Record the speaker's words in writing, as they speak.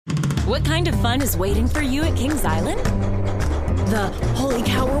What kind of fun is waiting for you at Kings Island? The holy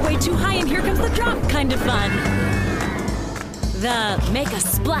cow, we're way too high and here comes the drop kind of fun. The make a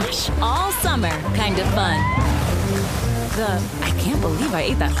splash all summer kind of fun. The I can't believe I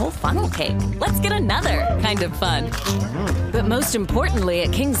ate that whole funnel cake. Let's get another kind of fun. But most importantly,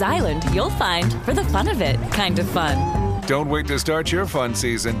 at Kings Island, you'll find for the fun of it kind of fun. Don't wait to start your fun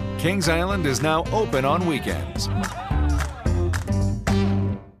season. Kings Island is now open on weekends.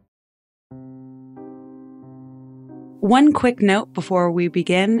 One quick note before we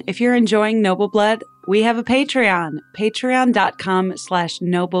begin. If you're enjoying Noble Blood, we have a Patreon,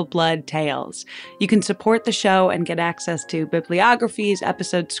 patreon.com/noblebloodtales. You can support the show and get access to bibliographies,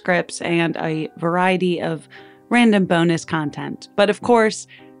 episode scripts, and a variety of random bonus content. But of course,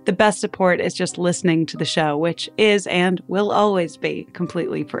 the best support is just listening to the show, which is and will always be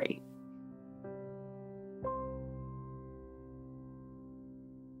completely free.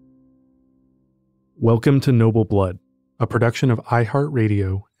 Welcome to Noble Blood, a production of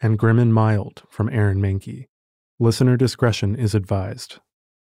iHeartRadio and Grim and Mild from Aaron Mahnke. Listener discretion is advised.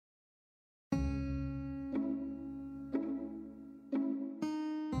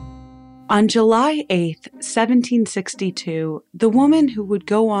 On July 8th, 1762, the woman who would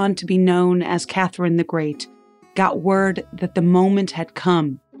go on to be known as Catherine the Great got word that the moment had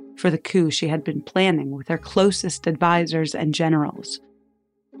come for the coup she had been planning with her closest advisors and generals.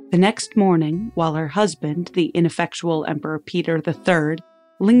 The next morning, while her husband, the ineffectual Emperor Peter III,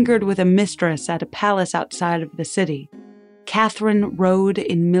 lingered with a mistress at a palace outside of the city, Catherine rode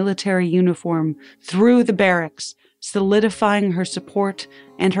in military uniform through the barracks, solidifying her support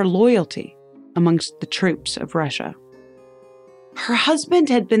and her loyalty amongst the troops of Russia. Her husband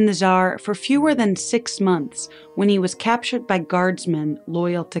had been the Tsar for fewer than 6 months when he was captured by guardsmen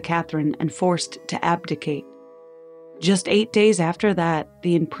loyal to Catherine and forced to abdicate. Just 8 days after that,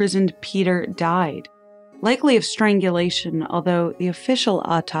 the imprisoned Peter died, likely of strangulation, although the official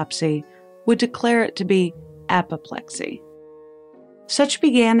autopsy would declare it to be apoplexy. Such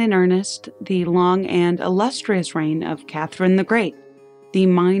began in earnest the long and illustrious reign of Catherine the Great, the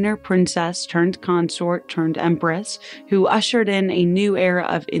minor princess turned consort turned empress who ushered in a new era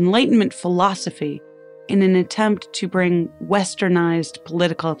of Enlightenment philosophy in an attempt to bring westernized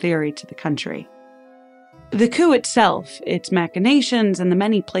political theory to the country. The coup itself, its machinations, and the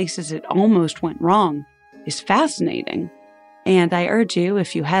many places it almost went wrong is fascinating, and I urge you,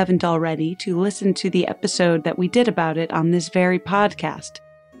 if you haven't already, to listen to the episode that we did about it on this very podcast.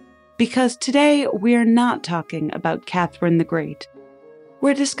 Because today we're not talking about Catherine the Great.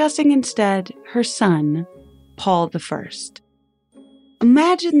 We're discussing instead her son, Paul I.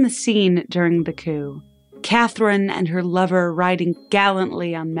 Imagine the scene during the coup. Catherine and her lover riding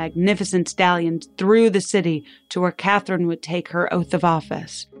gallantly on magnificent stallions through the city to where Catherine would take her oath of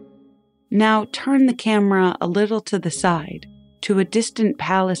office. Now turn the camera a little to the side, to a distant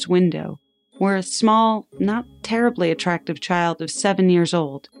palace window, where a small, not terribly attractive child of 7 years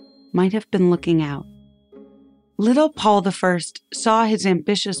old might have been looking out. Little Paul I saw his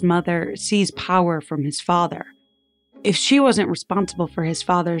ambitious mother seize power from his father. If she wasn't responsible for his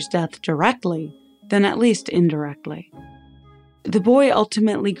father's death directly, then at least indirectly. The boy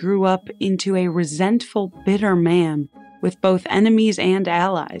ultimately grew up into a resentful, bitter man with both enemies and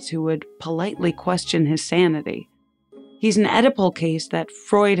allies who would politely question his sanity. He's an Oedipal case that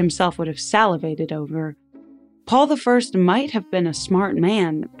Freud himself would have salivated over. Paul I might have been a smart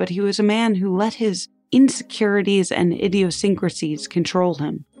man, but he was a man who let his insecurities and idiosyncrasies control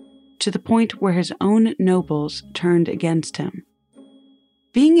him, to the point where his own nobles turned against him.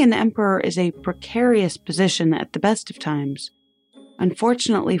 Being an emperor is a precarious position at the best of times.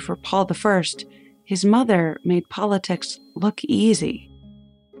 Unfortunately for Paul I, his mother made politics look easy.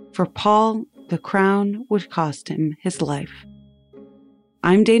 For Paul, the crown would cost him his life.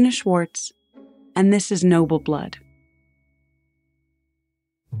 I'm Dana Schwartz, and this is Noble Blood.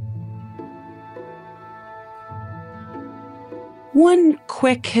 One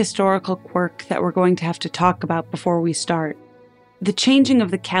quick historical quirk that we're going to have to talk about before we start. The changing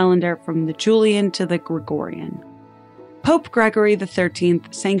of the calendar from the Julian to the Gregorian. Pope Gregory XIII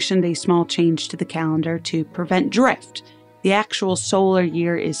sanctioned a small change to the calendar to prevent drift. The actual solar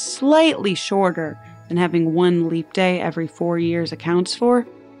year is slightly shorter than having one leap day every 4 years accounts for,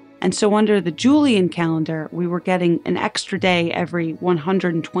 and so under the Julian calendar, we were getting an extra day every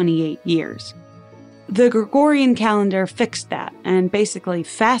 128 years. The Gregorian calendar fixed that and basically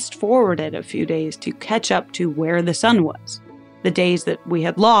fast-forwarded a few days to catch up to where the sun was, the days that we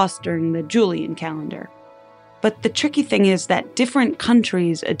had lost during the Julian calendar. But the tricky thing is that different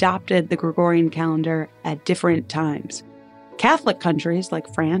countries adopted the Gregorian calendar at different times. Catholic countries,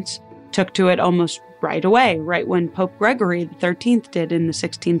 like France, took to it almost right away, right when Pope Gregory XIII did in the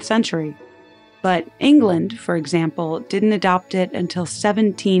 16th century. But England, for example, didn't adopt it until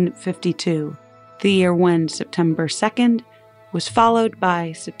 1752, the year when September 2nd was followed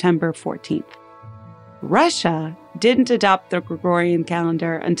by September 14th. Russia didn't adopt the Gregorian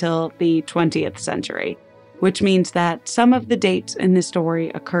calendar until the 20th century, which means that some of the dates in this story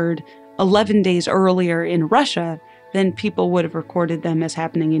occurred 11 days earlier in Russia than people would have recorded them as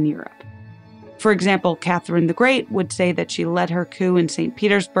happening in Europe. For example, Catherine the Great would say that she led her coup in St.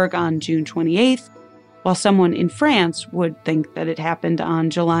 Petersburg on June 28th, while someone in France would think that it happened on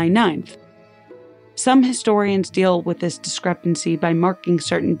July 9th. Some historians deal with this discrepancy by marking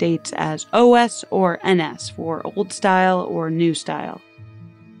certain dates as OS or NS for Old Style or New Style.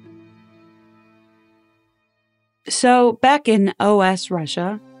 So, back in OS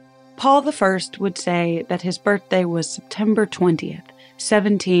Russia, Paul I would say that his birthday was September 20th,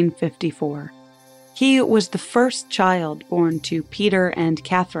 1754. He was the first child born to Peter and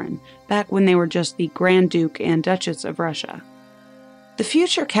Catherine, back when they were just the Grand Duke and Duchess of Russia. The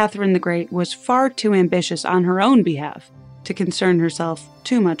future Catherine the Great was far too ambitious on her own behalf to concern herself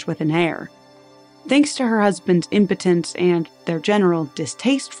too much with an heir. Thanks to her husband's impotence and their general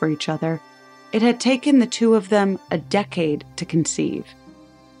distaste for each other, it had taken the two of them a decade to conceive.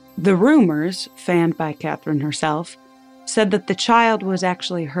 The rumors, fanned by Catherine herself, said that the child was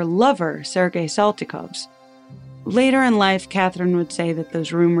actually her lover, Sergei Saltykov's. Later in life, Catherine would say that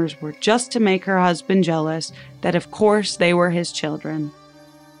those rumors were just to make her husband jealous, that of course they were his children.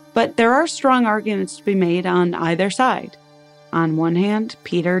 But there are strong arguments to be made on either side. On one hand,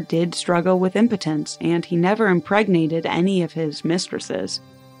 Peter did struggle with impotence, and he never impregnated any of his mistresses.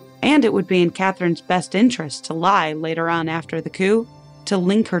 And it would be in Catherine's best interest to lie later on after the coup, to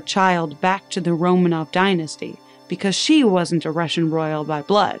link her child back to the Romanov dynasty, because she wasn't a Russian royal by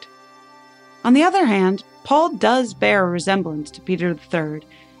blood. On the other hand, Paul does bear a resemblance to Peter III,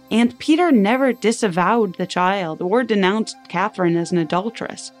 and Peter never disavowed the child or denounced Catherine as an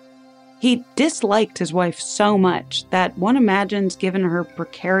adulteress. He disliked his wife so much that one imagines, given her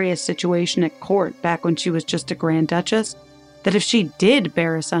precarious situation at court back when she was just a Grand Duchess, that if she did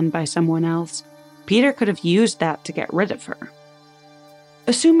bear a son by someone else, Peter could have used that to get rid of her.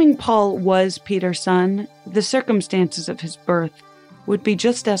 Assuming Paul was Peter's son, the circumstances of his birth would be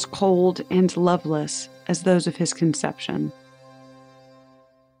just as cold and loveless as those of his conception.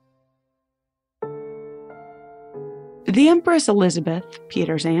 The Empress Elizabeth,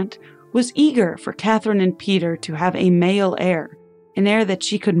 Peter's aunt, was eager for Catherine and Peter to have a male heir, an heir that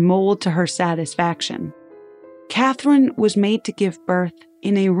she could mold to her satisfaction. Catherine was made to give birth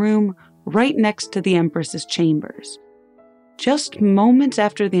in a room right next to the Empress's chambers. Just moments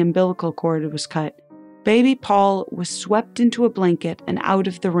after the umbilical cord was cut, baby Paul was swept into a blanket and out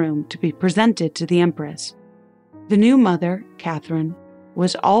of the room to be presented to the Empress. The new mother, Catherine,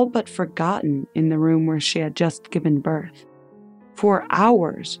 was all but forgotten in the room where she had just given birth. For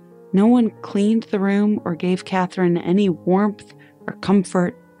hours, no one cleaned the room or gave Catherine any warmth or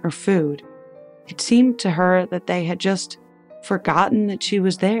comfort or food. It seemed to her that they had just forgotten that she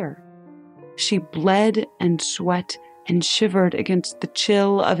was there. She bled and sweat and shivered against the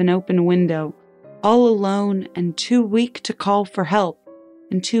chill of an open window, all alone and too weak to call for help,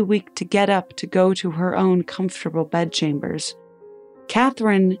 and too weak to get up to go to her own comfortable bedchambers.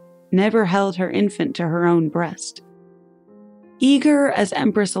 Catherine never held her infant to her own breast. Eager as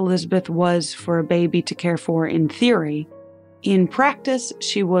Empress Elizabeth was for a baby to care for in theory, in practice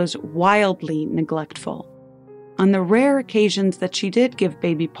she was wildly neglectful. On the rare occasions that she did give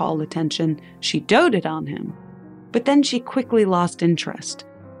baby Paul attention, she doted on him. But then she quickly lost interest.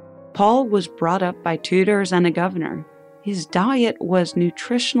 Paul was brought up by tutors and a governor. His diet was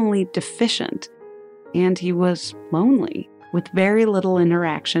nutritionally deficient, and he was lonely, with very little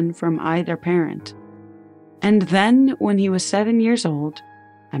interaction from either parent. And then, when he was 7 years old,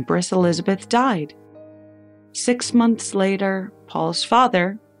 Empress Elizabeth died. 6 months later, Paul's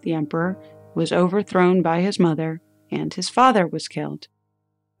father, the emperor, was overthrown by his mother, and his father was killed.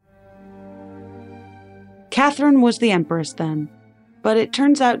 Catherine was the empress then, but it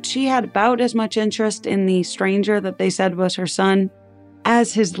turns out she had about as much interest in the stranger that they said was her son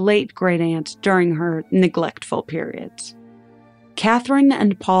as his late great-aunt during her neglectful periods. Catherine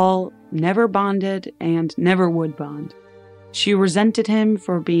and Paul never bonded and never would bond. She resented him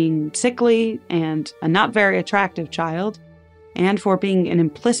for being sickly and a not very attractive child, and for being an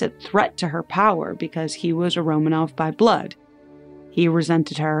implicit threat to her power because he was a Romanov by blood. He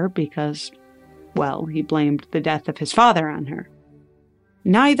resented her because, well, he blamed the death of his father on her.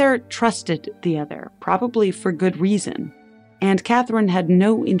 Neither trusted the other, probably for good reason. and Catherine had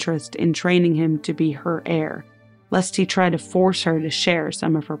no interest in training him to be her heir, lest he try to force her to share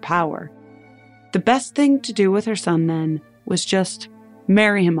some of her power. The best thing to do with her son, then, was just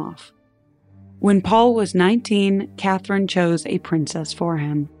marry him off. When Paul was 19, Catherine chose a princess for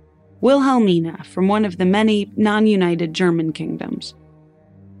him, Wilhelmina, from one of the many non-united German kingdoms.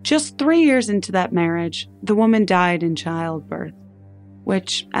 Just 3 years into that marriage, the woman died in childbirth,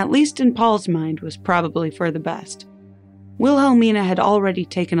 which, at least in Paul's mind, was probably for the best. Wilhelmina had already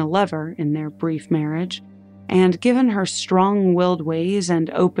taken a lover in their brief marriage, and given her strong-willed ways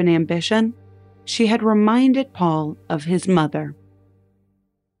and open ambition, she had reminded Paul of his mother.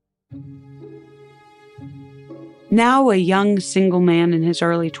 Now a young single man in his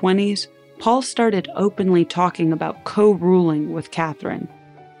early 20s, Paul started openly talking about co-ruling with Catherine.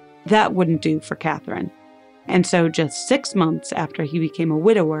 That wouldn't do for Catherine, and so just 6 months after he became a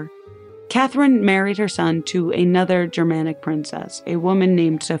widower, Catherine married her son to another Germanic princess, a woman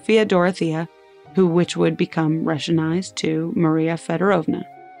named Sophia Dorothea, which would become Russianized to Maria Fedorovna.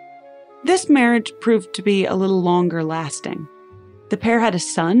 This marriage proved to be a little longer lasting. The pair had a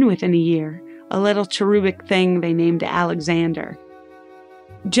son within a year, a little cherubic thing they named Alexander.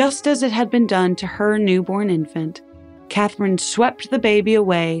 Just as it had been done to her newborn infant, Catherine swept the baby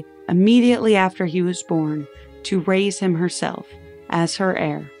away immediately after he was born to raise him herself as her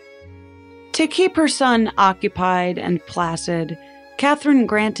heir. To keep her son occupied and placid, Catherine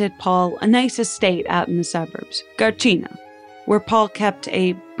granted Paul a nice estate out in the suburbs, Garchina, where Paul kept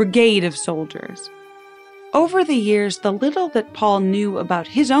a brigade of soldiers. Over the years, the little that Paul knew about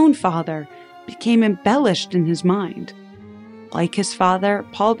his own father became embellished in his mind. Like his father,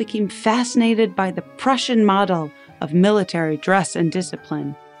 Paul became fascinated by the Prussian model of military dress and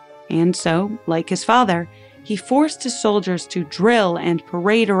discipline, and so, like his father, he forced his soldiers to drill and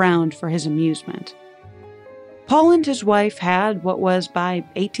parade around for his amusement. Paul and his wife had what was, by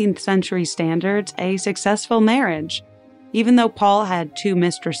 18th century standards, a successful marriage. Even though Paul had 2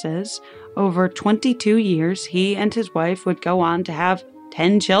 mistresses, over 22 years he and his wife would go on to have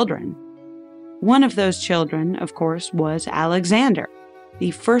 10 children. One of those children, of course, was Alexander,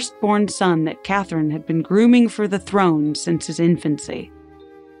 the firstborn son that Catherine had been grooming for the throne since his infancy.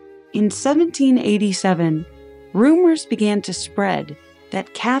 In 1787, rumors began to spread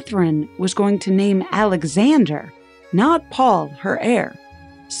that Catherine was going to name Alexander, not Paul, her heir,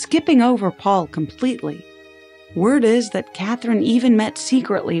 skipping over Paul completely. Word is that Catherine even met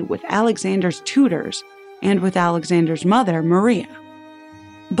secretly with Alexander's tutors and with Alexander's mother, Maria.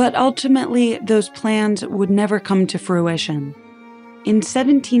 But ultimately, those plans would never come to fruition. In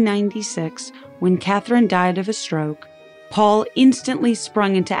 1796, when Catherine died of a stroke, Paul instantly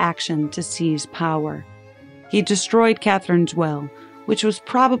sprung into action to seize power. He destroyed Catherine's will, which was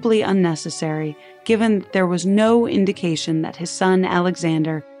probably unnecessary, given that there was no indication that his son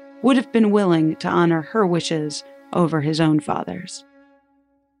Alexander would have been willing to honor her wishes over his own father's.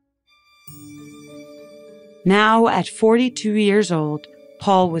 Now, at 42 years old,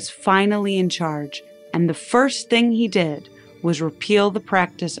 Paul was finally in charge, and the first thing he did was repeal the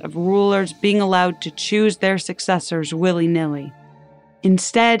practice of rulers being allowed to choose their successors willy-nilly.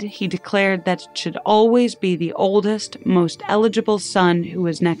 Instead, he declared that it should always be the oldest, most eligible son who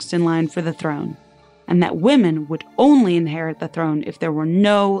was next in line for the throne, and that women would only inherit the throne if there were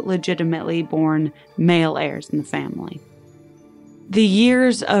no legitimately born male heirs in the family. The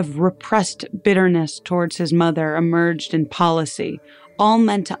years of repressed bitterness towards his mother emerged in policy, all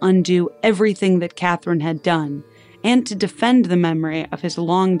meant to undo everything that Catherine had done, and to defend the memory of his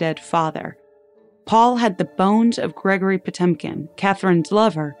long-dead father. Paul had the bones of Gregory Potemkin, Catherine's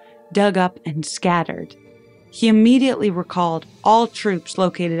lover, dug up and scattered. He immediately recalled all troops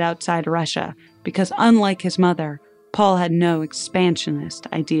located outside Russia, because unlike his mother, Paul had no expansionist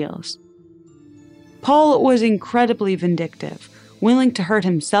ideals. Paul was incredibly vindictive, willing to hurt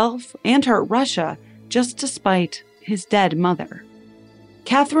himself and hurt Russia just to spite his dead mother.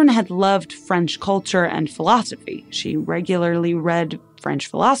 Catherine had loved French culture and philosophy. She regularly read French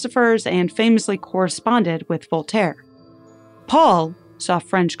philosophers and famously corresponded with Voltaire. Paul saw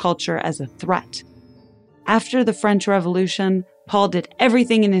French culture as a threat. After the French Revolution, Paul did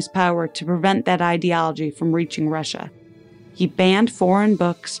everything in his power to prevent that ideology from reaching Russia. He banned foreign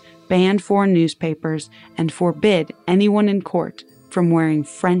books, banned foreign newspapers, and forbid anyone in court from wearing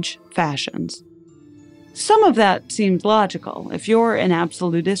French fashions. Some of that seems logical. If you're an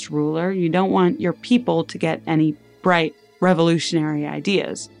absolutist ruler, you don't want your people to get any bright, revolutionary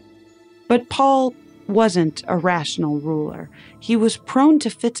ideas. But Paul wasn't a rational ruler. He was prone to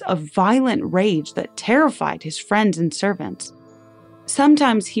fits of violent rage that terrified his friends and servants.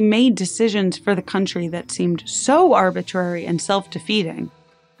 Sometimes he made decisions for the country that seemed so arbitrary and self-defeating,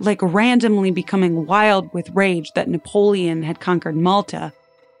 like randomly becoming wild with rage that Napoleon had conquered Malta,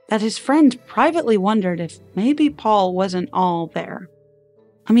 that his friend privately wondered if maybe Paul wasn't all there.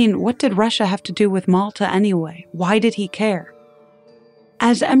 I mean, what did Russia have to do with Malta anyway? Why did he care?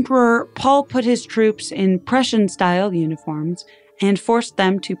 As emperor, Paul put his troops in Prussian-style uniforms and forced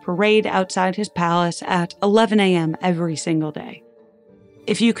them to parade outside his palace at 11 a.m. every single day.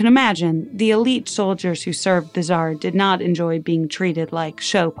 If you can imagine, the elite soldiers who served the Tsar did not enjoy being treated like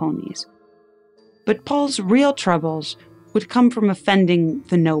show ponies. But Paul's real troubles would come from offending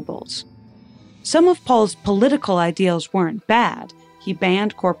the nobles. Some of Paul's political ideals weren't bad. He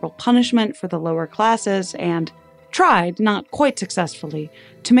banned corporal punishment for the lower classes and tried, not quite successfully,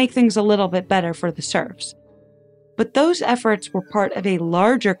 to make things a little bit better for the serfs. But those efforts were part of a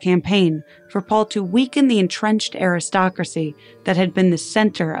larger campaign for Paul to weaken the entrenched aristocracy that had been the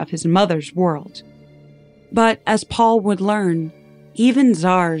center of his mother's world. But as Paul would learn, even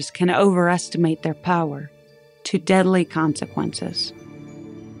czars can overestimate their power to deadly consequences.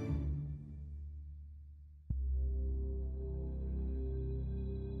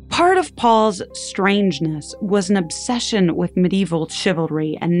 Part of Paul's strangeness was an obsession with medieval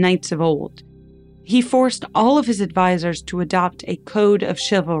chivalry and knights of old. He forced all of his advisors to adopt a code of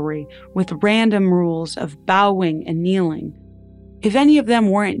chivalry with random rules of bowing and kneeling. If any of them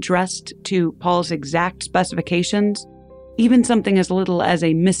weren't dressed to Paul's exact specifications, even something as little as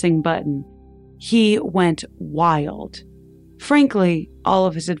a missing button, he went wild. Frankly, all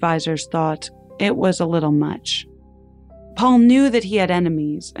of his advisors thought it was a little much. Paul knew that he had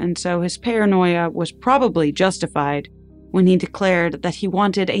enemies, and so his paranoia was probably justified when he declared that he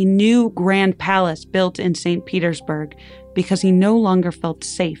wanted a new grand palace built in St. Petersburg because he no longer felt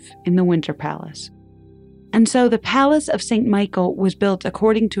safe in the Winter Palace. And so the Palace of St. Michael was built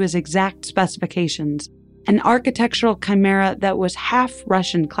according to his exact specifications, an architectural chimera that was half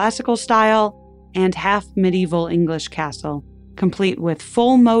Russian classical style and half medieval English castle, complete with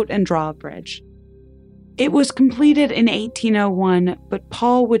full moat and drawbridge. It was completed in 1801, but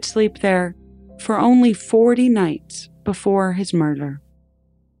Paul would sleep there for only 40 nights before his murder.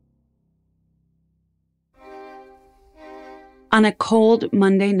 On a cold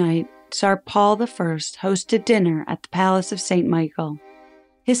Monday night, Tsar Paul I hosted dinner at the Palace of St. Michael.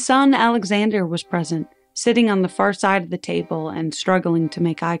 His son Alexander was present, sitting on the far side of the table and struggling to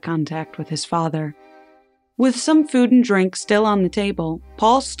make eye contact with his father. With some food and drink still on the table,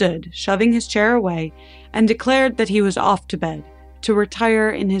 Paul stood, shoving his chair away, and declared that he was off to bed, to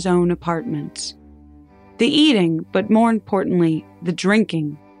retire in his own apartments. The eating, but more importantly, the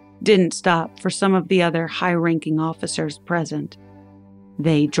drinking, didn't stop for some of the other high-ranking officers present.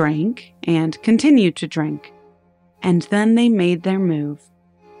 They drank and continued to drink, and then they made their move.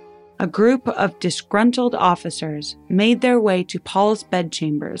 A group of disgruntled officers made their way to Paul's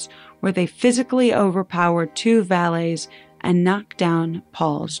bedchambers, where they physically overpowered 2 valets and knocked down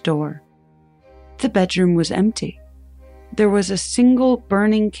Paul's door. The bedroom was empty. There was a single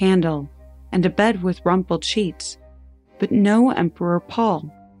burning candle and a bed with rumpled sheets, but no Emperor Paul.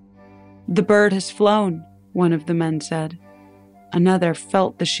 "The bird has flown," one of the men said. Another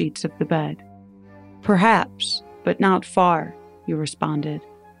felt the sheets of the bed. "Perhaps, but not far," he responded.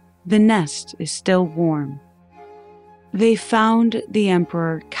 "The nest is still warm." They found the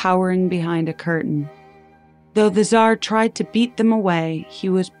emperor cowering behind a curtain. Though the Tsar tried to beat them away, he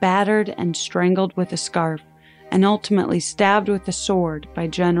was battered and strangled with a scarf, and ultimately stabbed with a sword by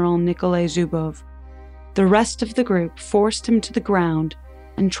General Nikolai Zubov. The rest of the group forced him to the ground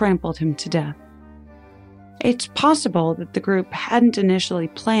and trampled him to death. It's possible that the group hadn't initially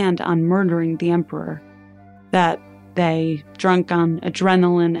planned on murdering the emperor, that they, drunk on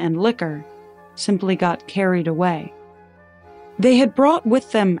adrenaline and liquor, simply got carried away. They had brought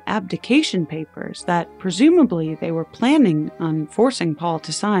with them abdication papers that presumably they were planning on forcing Paul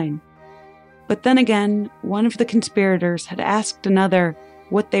to sign. But then again, one of the conspirators had asked another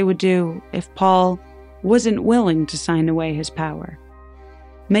what they would do if Paul wasn't willing to sign away his power.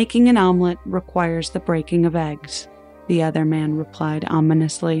 "Making an omelet requires the breaking of eggs," the other man replied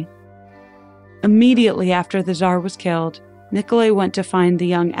ominously. Immediately after the Tsar was killed, Nikolai went to find the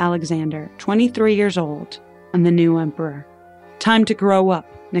young Alexander, 23 years old, and the new emperor. "Time to grow up,"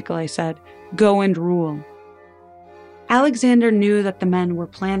 Nikolai said. "Go and rule." Alexander knew that the men were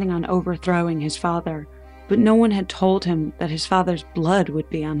planning on overthrowing his father, but no one had told him that his father's blood would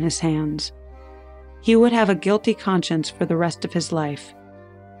be on his hands. He would have a guilty conscience for the rest of his life,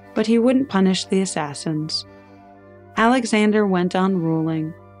 but he wouldn't punish the assassins. Alexander went on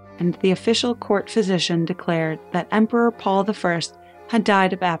ruling, and the official court physician declared that Emperor Paul I had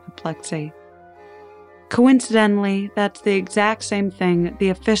died of apoplexy. Coincidentally, that's the exact same thing the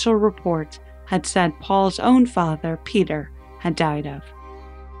official report had said Paul's own father, Peter, had died of.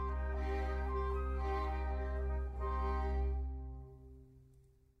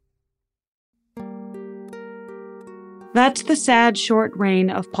 That's the sad, short reign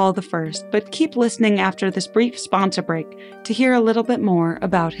of Paul I, but keep listening after this brief sponsor break to hear a little bit more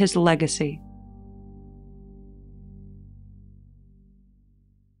about his legacy.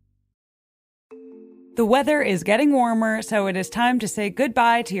 The weather is getting warmer, so it is time to say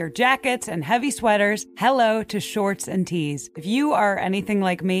goodbye to your jackets and heavy sweaters. Hello to shorts and tees. If you are anything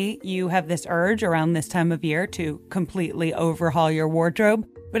like me, you have this urge around this time of year to completely overhaul your wardrobe,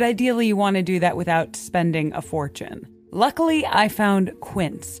 but ideally you want to do that without spending a fortune. Luckily, I found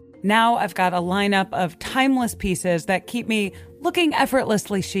Quince. Now I've got a lineup of timeless pieces that keep me looking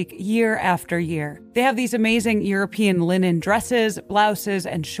effortlessly chic year after year. They have these amazing European linen dresses, blouses,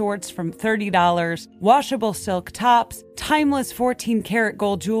 and shorts from $30, washable silk tops, timeless 14-karat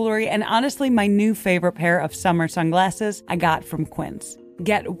gold jewelry, and honestly, my new favorite pair of summer sunglasses I got from Quince.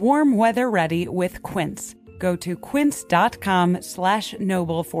 Get warm weather ready with Quince. Go to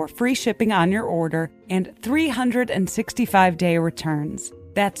quince.com/noble for free shipping on your order and 365-day returns.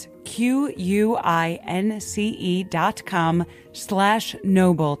 That's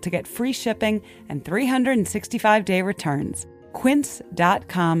QUINCE.com/noble to get free shipping and 365-day returns.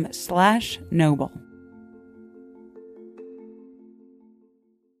 Quince.com/noble.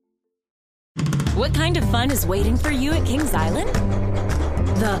 What kind of fun is waiting for you at Kings Island?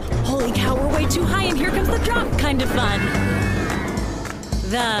 The holy cow, we're way too high and here comes the drop kind of fun.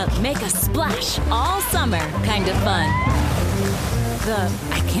 The make a splash all summer kind of fun. The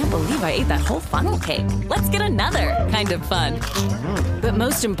I can't believe I ate that whole funnel cake. Let's get another kind of fun. But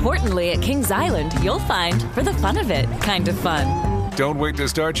most importantly at Kings Island, you'll find for the fun of it kind of fun. Don't wait to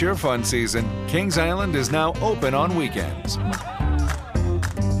start your fun season. Kings Island is now open on weekends.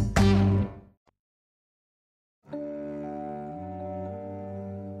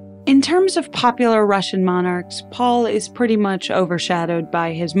 In terms of popular Russian monarchs, Paul is pretty much overshadowed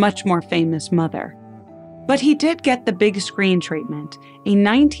by his much more famous mother. But he did get the big screen treatment, a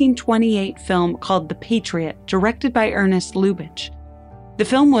 1928 film called The Patriot, directed by Ernest Lubitsch. The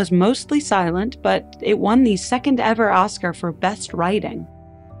film was mostly silent, but it won the second ever Oscar for Best Writing.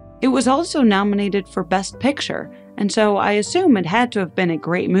 It was also nominated for Best Picture, and so I assume it had to have been a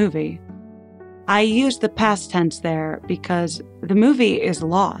great movie. I use the past tense there because the movie is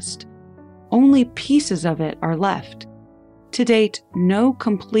lost. Only pieces of it are left. To date, no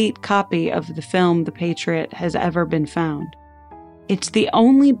complete copy of the film The Patriot has ever been found. It's the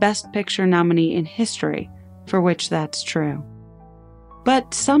only Best Picture nominee in history for which that's true.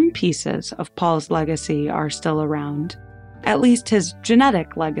 But some pieces of Paul's legacy are still around, at least his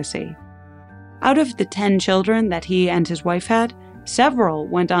genetic legacy. Out of the 10 children that he and his wife had, several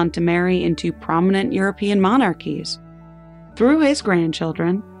went on to marry into prominent European monarchies. Through his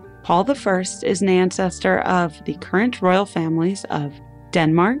grandchildren, Paul I is an ancestor of the current royal families of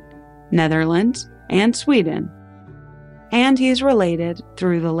Denmark, Netherlands, and Sweden. And he is related,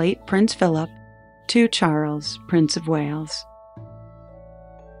 through the late Prince Philip, to Charles, Prince of Wales.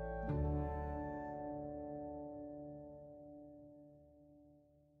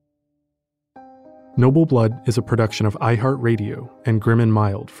 Noble Blood is a production of iHeartRadio and Grim and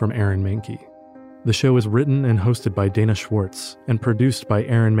Mild from Aaron Mahnke. The show is written and hosted by Dana Schwartz and produced by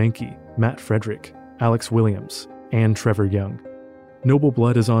Aaron Mahnke, Matt Frederick, Alex Williams, and Trevor Young. Noble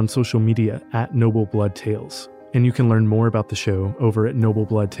Blood is on social media at Noble Blood Tales, and you can learn more about the show over at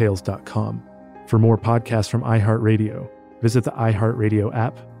noblebloodtales.com. For more podcasts from iHeartRadio, visit the iHeartRadio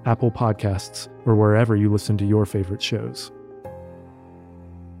app, Apple Podcasts, or wherever you listen to your favorite shows.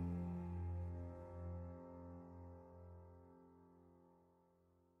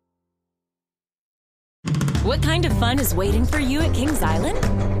 What kind of fun is waiting for you at Kings Island?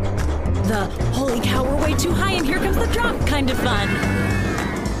 The holy cow, we're way too high and here comes the drop kind of fun.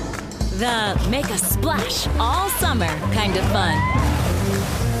 The make a splash all summer kind of fun.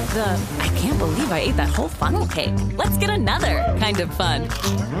 The I can't believe I ate that whole funnel cake. Let's get another kind of fun.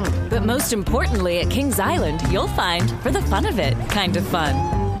 But most importantly at Kings Island, you'll find for the fun of it kind of fun.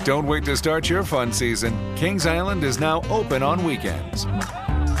 Don't wait to start your fun season. Kings Island is now open on weekends.